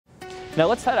Now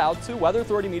let's head out to Weather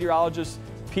Authority meteorologist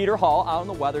Peter Hall out on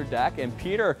the weather deck. And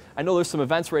Peter, I know there's some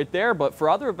events right there, but for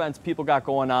other events people got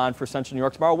going on for Central New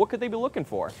York tomorrow, what could they be looking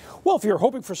for? Well, if you're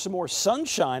hoping for some more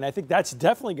sunshine, I think that's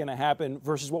definitely going to happen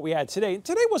versus what we had today.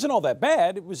 Today wasn't all that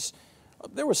bad.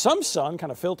 There was some sun,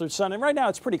 kind of filtered sun, and right now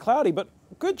it's pretty cloudy, but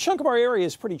a good chunk of our area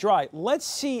is pretty dry. Let's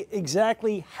see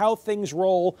exactly how things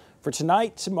roll for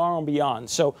tonight, tomorrow, and beyond.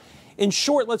 So in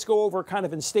short, let's go over kind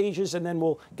of in stages, and then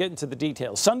we'll get into the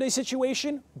details. Sunday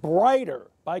situation, brighter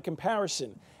by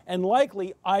comparison, and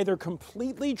likely either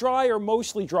completely dry or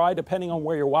mostly dry, depending on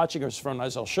where you're watching us from,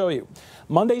 as I'll show you.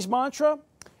 Monday's mantra,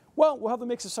 well, we'll have a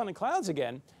mix of sun and clouds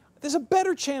again. There's a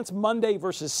better chance Monday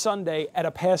versus Sunday at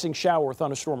a passing shower or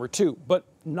thunderstorm or two, but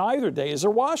neither day is a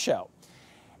washout.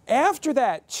 After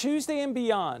that, Tuesday and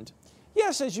beyond,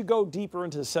 yes, as you go deeper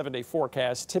into the 7-day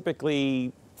forecast,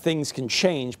 typically things can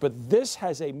change, but this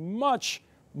has a much,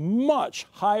 much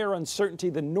higher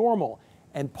uncertainty than normal.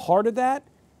 And part of that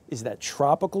is that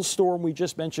tropical storm we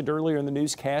just mentioned earlier in the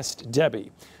newscast,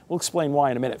 Debbie. We'll explain why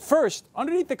in a minute. First,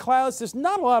 underneath the clouds, there's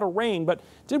not a lot of rain, but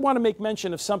did want to make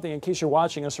mention of something in case you're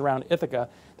watching us around Ithaca.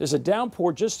 There's a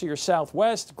downpour just to your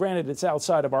southwest. Granted, it's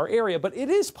outside of our area, but it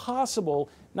is possible,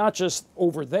 not just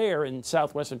over there in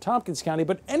southwestern Tompkins County,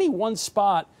 but any one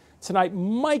spot tonight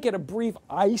might get a brief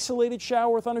isolated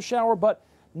shower or thunder shower, but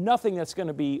nothing that's going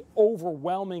to be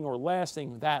overwhelming or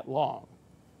lasting that long.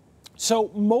 So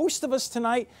most of us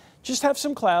tonight just have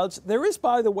some clouds. There is,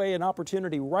 by the way, an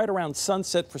opportunity right around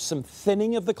sunset for some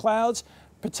thinning of the clouds,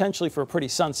 potentially for a pretty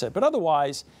sunset. But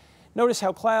otherwise, notice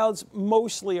how clouds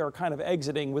mostly are kind of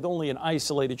exiting with only an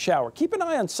isolated shower. Keep an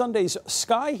eye on Sunday's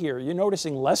sky here. You're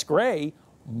noticing less gray,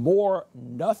 more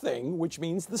nothing, which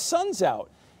means the sun's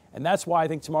out. And that's why I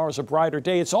think tomorrow's a brighter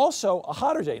day. It's also a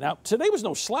hotter day. Now, today was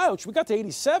no slouch. We got to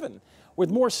 87. With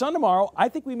more sun tomorrow, I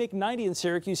think we make 90 in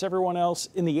Syracuse, everyone else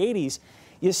in the 80s.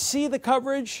 You see the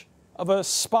coverage of a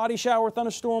spotty shower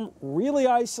thunderstorm, really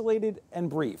isolated and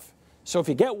brief. So if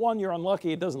you get one, you're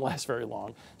unlucky. It doesn't last very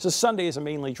long. So Sunday is a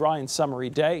mainly dry and summery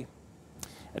day.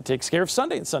 It takes care of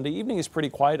Sunday, and Sunday evening is pretty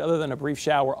quiet other than a brief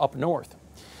shower up north.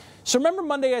 So remember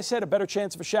Monday I said a better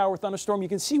chance of a shower thunderstorm? You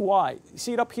can see why. You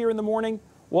see it up here in the morning?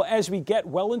 Well, as we get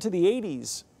well into the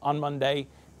 80s on Monday,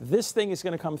 this thing is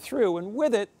going to come through, and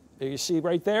with it, there you see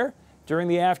right there, during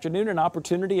the afternoon, an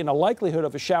opportunity and a likelihood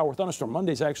of a shower thunderstorm.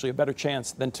 Monday's actually a better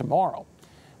chance than tomorrow.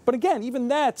 But again, even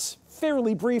that's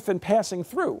fairly brief and passing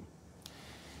through.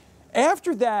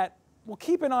 After that, we'll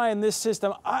keep an eye on this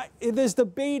system. There's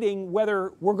debating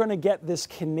whether we're going to get this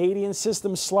Canadian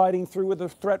system sliding through with a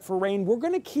threat for rain. We're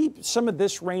going to keep some of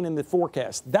this rain in the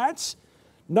forecast. That's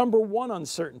number one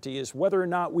uncertainty, is whether or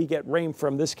not we get rain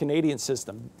from this Canadian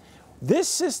system. This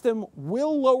system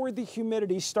will lower the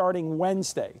humidity starting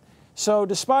Wednesday. So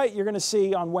despite you're going to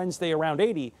see on Wednesday around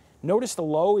 80, notice the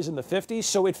low is in the 50s,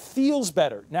 so it feels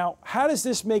better. Now, how does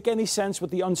this make any sense with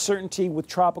the uncertainty with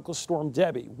Tropical Storm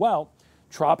Debbie? Well,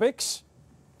 tropics,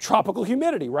 tropical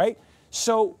humidity, right?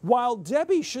 So while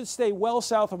Debbie should stay well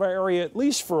south of our area at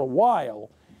least for a while,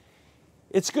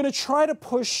 it's going to try to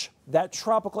push that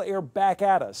tropical air back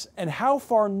at us. And how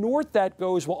far north that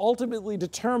goes will ultimately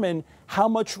determine how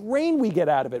much rain we get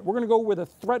out of it. We're going to go with a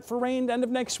threat for rain end of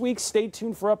next week. Stay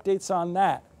tuned for updates on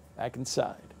that. Back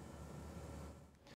inside.